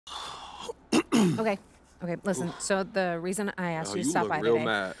Okay. Okay, listen. Oof. So the reason I asked Oh, you to you stop look by real today,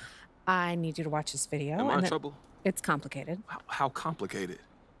 mad. I need you to watch this video, Am I in and then trouble? it's complicated. How complicated?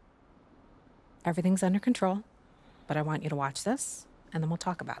 Everything's under control, but I want you to watch this, and then we'll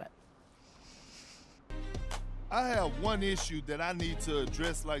talk about it. I have one issue that I need to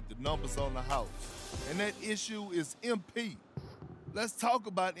address like the numbers on the house, and that issue is MP. Let's talk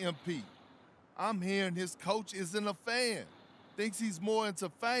about MP. I'm hearing his coach isn't a fan, thinks he's more into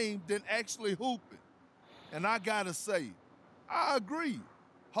fame than actually hooping. And I gotta say, I agree,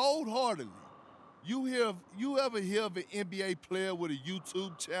 wholeheartedly. You ever hear of an NBA player with a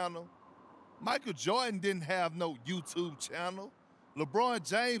YouTube channel? Michael Jordan didn't have no YouTube channel. LeBron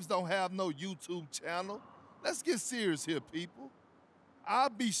James don't have no YouTube channel. Let's get serious here, people. I'll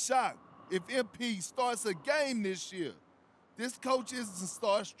be shocked if MP starts a game this year. This coach isn't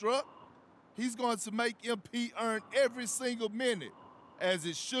starstruck. He's going to make MP earn every single minute, as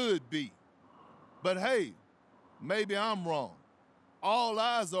it should be. But hey, maybe I'm wrong. All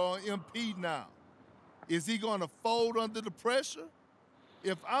eyes are on MP now. Is he going to fold under the pressure?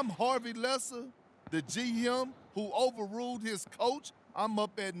 If I'm Harvey Lesser, the GM who overruled his coach, I'm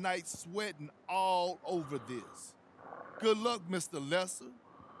up at night sweating all over this. Good luck, Mr. Lesser.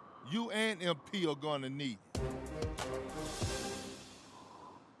 You and MP are gonna need it.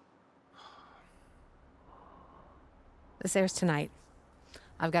 This airs tonight.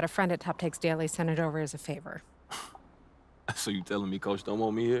 I've got a friend at Top Takes Daily send it over as a favor. So you telling me Coach don't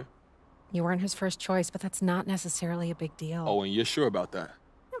want me here? You weren't his first choice, but that's not necessarily a big deal. Oh, and you're sure about that?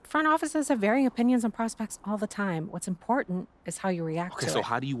 Front offices have varying opinions on prospects all the time. What's important is how you react to it. Okay, so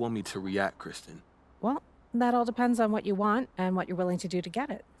how do you want me to react, Kristen? Well, that all depends on what you want and what you're willing to do to get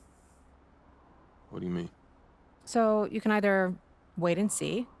it. What do you mean? So you can either wait and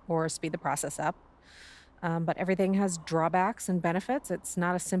see or speed the process up. But everything has drawbacks and benefits. It's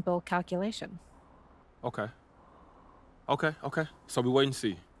not a simple calculation. Okay. Okay. So we wait and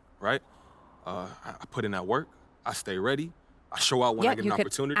see, right? I put in that work. I stay ready. I show out when I get an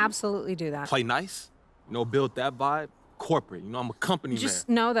opportunity. Absolutely do that. Play nice. Build that vibe. Corporate. I'm a company man. Just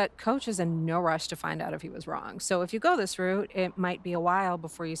know that Coach is in no rush to find out if he was wrong. So if you go this route, it might be a while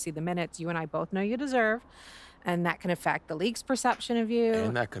before you see the minutes you and I both know you deserve. And that can affect the league's perception of you.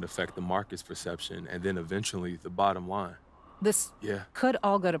 And that can affect the market's perception, and then eventually the bottom line. This could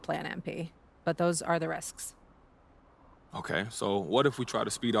all go to plan MP, but those are the risks. Okay, so what if we try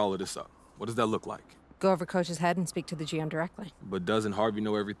to speed all of this up? What does that look like? Go over Coach's head and speak to the GM directly. But doesn't Harvey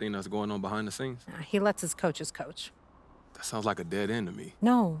know everything that's going on behind the scenes? He lets his coaches coach. That sounds like a dead end to me.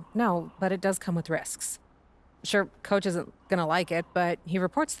 No, but it does come with risks. Sure, Coach isn't gonna like it, but he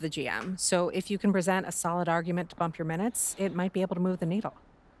reports to the GM. So if you can present a solid argument to bump your minutes, it might be able to move the needle.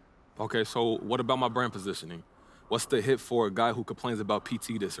 Okay, so what about my brand positioning? What's the hit for a guy who complains about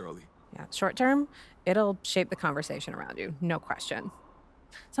PT this early? Yeah, short term, it'll shape the conversation around you, no question.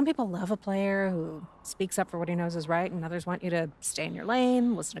 Some people love a player who speaks up for what he knows is right, and others want you to stay in your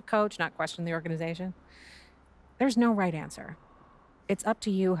lane, listen to Coach, not question the organization. There's no right answer. It's up to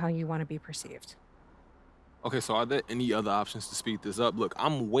you how you want to be perceived. Okay, so are there any other options to speed this up? Look,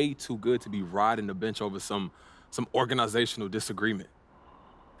 I'm way too good to be riding the bench over some organizational disagreement.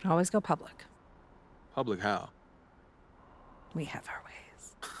 You can always go public. Public how? We have our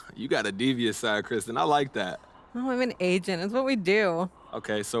ways. You got a devious side, Kristen. I like that. Oh, I'm an agent. It's what we do.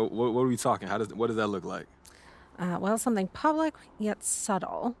 Okay, so what are we talking? What does that look like? Well, something public yet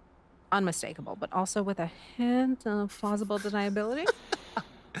subtle, unmistakable, but also with a hint of plausible deniability.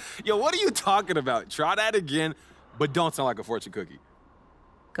 Yo, what are you talking about? Try that again, but don't sound like a fortune cookie.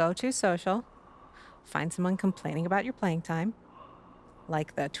 Go to social, find someone complaining about your playing time,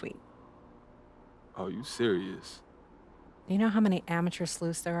 like the tweet. Oh, you serious? Do you know how many amateur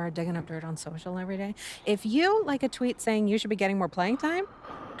sleuths there are digging up dirt on social every day? If you like a tweet saying you should be getting more playing time,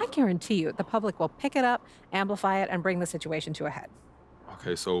 I guarantee you the public will pick it up, amplify it, and bring the situation to a head.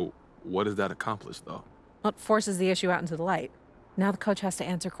 Okay, so what does that accomplish, though? Well, it forces the issue out into the light. Now the coach has to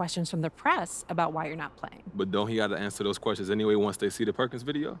answer questions from the press about why you're not playing. But don't he got to answer those questions anyway once they see the Perkins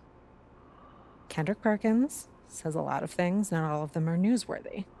video? Kendrick Perkins says a lot of things. Not all of them are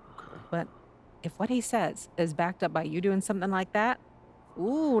newsworthy. Okay. But if what he says is backed up by you doing something like that,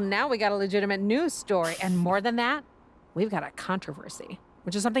 ooh, now we got a legitimate news story. And more than that, we've got a controversy,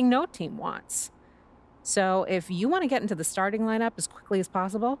 which is something no team wants. So if you want to get into the starting lineup as quickly as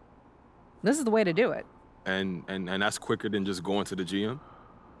possible, this is the way to do it. And that's quicker than just going to the GM?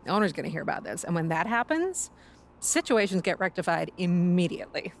 The owner's going to hear about this. And when that happens, situations get rectified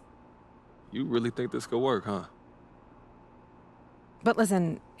immediately. You really think this could work, huh? But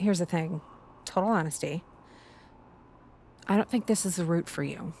listen, here's the thing. Total honesty. I don't think this is the route for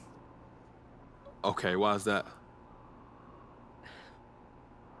you. Okay, why is that?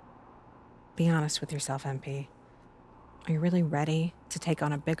 Be honest with yourself, MP. Are you really ready to take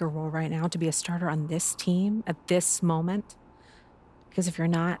on a bigger role right now, to be a starter on this team at this moment? Because if you're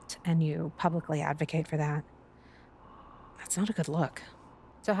not, and you publicly advocate for that, that's not a good look.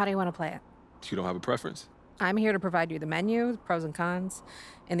 So how do you want to play it? You don't have a preference? I'm here to provide you the menu, the pros and cons.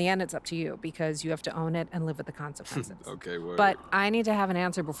 In the end, it's up to you, because you have to own it and live with the consequences. Okay, word. But I need to have an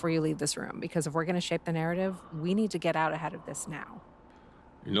answer before you leave this room, because if we're going to shape the narrative, we need to get out ahead of this now.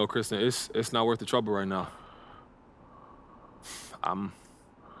 You know, Kristen, it's not worth the trouble right now. I'm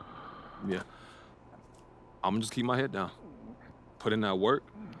gonna just keep my head down, put in that work,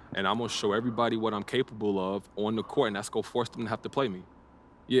 and I'm gonna show everybody what I'm capable of on the court, and that's gonna force them to have to play me.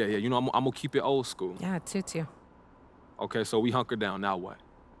 Yeah, you know, I'm gonna keep it old school. Yeah, it suits you. Okay, so we hunker down, now what?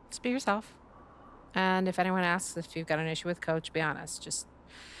 Just be yourself. And if anyone asks if you've got an issue with Coach, be honest. Just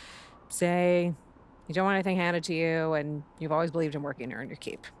say you don't want anything handed to you, and you've always believed in working to earn your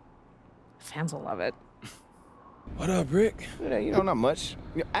keep. Fans will love it. What up, Rick? Yeah, you know, not much.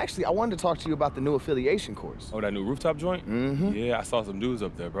 Actually, I wanted to talk to you about the new affiliation course. Oh, that new rooftop joint? Mm-hmm. Yeah, I saw some dudes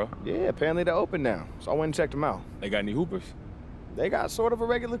up there, bro. Yeah, apparently they're open now, so I went and checked them out. They got any hoopers? They got sort of a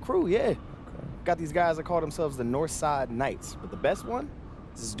regular crew, yeah. Okay. Got these guys that call themselves the Northside Knights, but the best one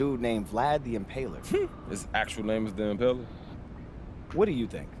is this dude named Vlad the Impaler. His actual name is the Impaler? What do you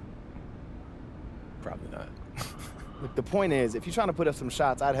think? Probably not. Look, the point is, if you're trying to put up some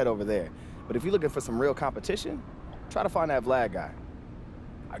shots, I'd head over there. But if you're looking for some real competition, try to find that Vlad guy.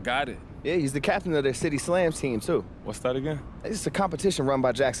 I got it. Yeah, he's the captain of their City Slams team, too. What's that again? It's a competition run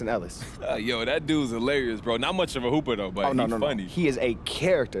by Jackson Ellis. Yo, that dude's hilarious, bro. Not much of a hooper, though, but he's funny. He is a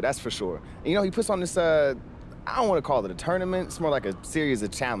character, that's for sure. And, you know, he puts on this, I don't want to call it a tournament. It's more like a series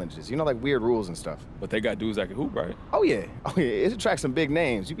of challenges. You know, like weird rules and stuff. But they got dudes that can hoop, right? Oh, yeah. Oh, yeah. It attracts some big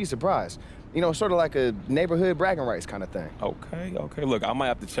names. You'd be surprised. You know, sort of like a neighborhood bragging rights kind of thing. Okay. Look, I might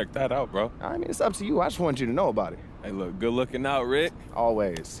have to check that out, bro. I mean, it's up to you. I just want you to know about it. Hey, look, good looking out, Rick.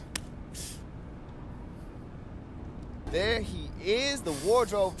 Always. There he is, the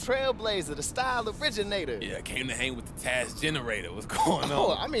wardrobe trailblazer, the style originator. Yeah, came to hang with the task generator. What's going on?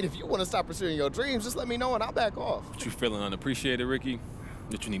 Oh, I mean, if you want to stop pursuing your dreams, just let me know and I'll back off. What, you feeling unappreciated, Ricky?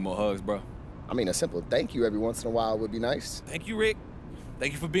 That you need more hugs, bro? I mean, a simple thank you every once in a while would be nice. Thank you, Rick.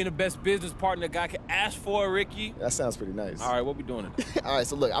 Thank you for being the best business partner a guy could ask for, Ricky. That sounds pretty nice. All right, what we doing today? All right,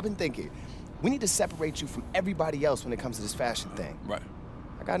 so look, I've been thinking. We need to separate you from everybody else when it comes to this fashion thing. Right.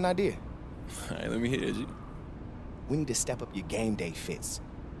 I got an idea. All right, let me hear it, G. We need to step up your game day fits.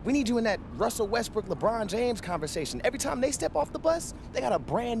 We need you in that Russell Westbrook, LeBron James conversation. Every time they step off the bus, they got a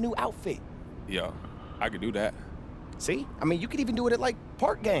brand new outfit. Yo, I could do that. See? I mean, you could even do it at, like,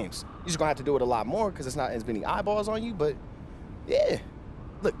 park games. You're just gonna have to do it a lot more because it's not as many eyeballs on you, but yeah.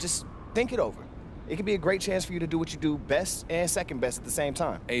 Look, just think it over. It could be a great chance for you to do what you do best and second best at the same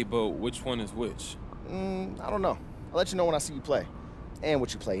time. Hey, but which one is which? I don't know. I'll let you know when I see you play and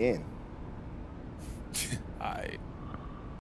what you play in. All right.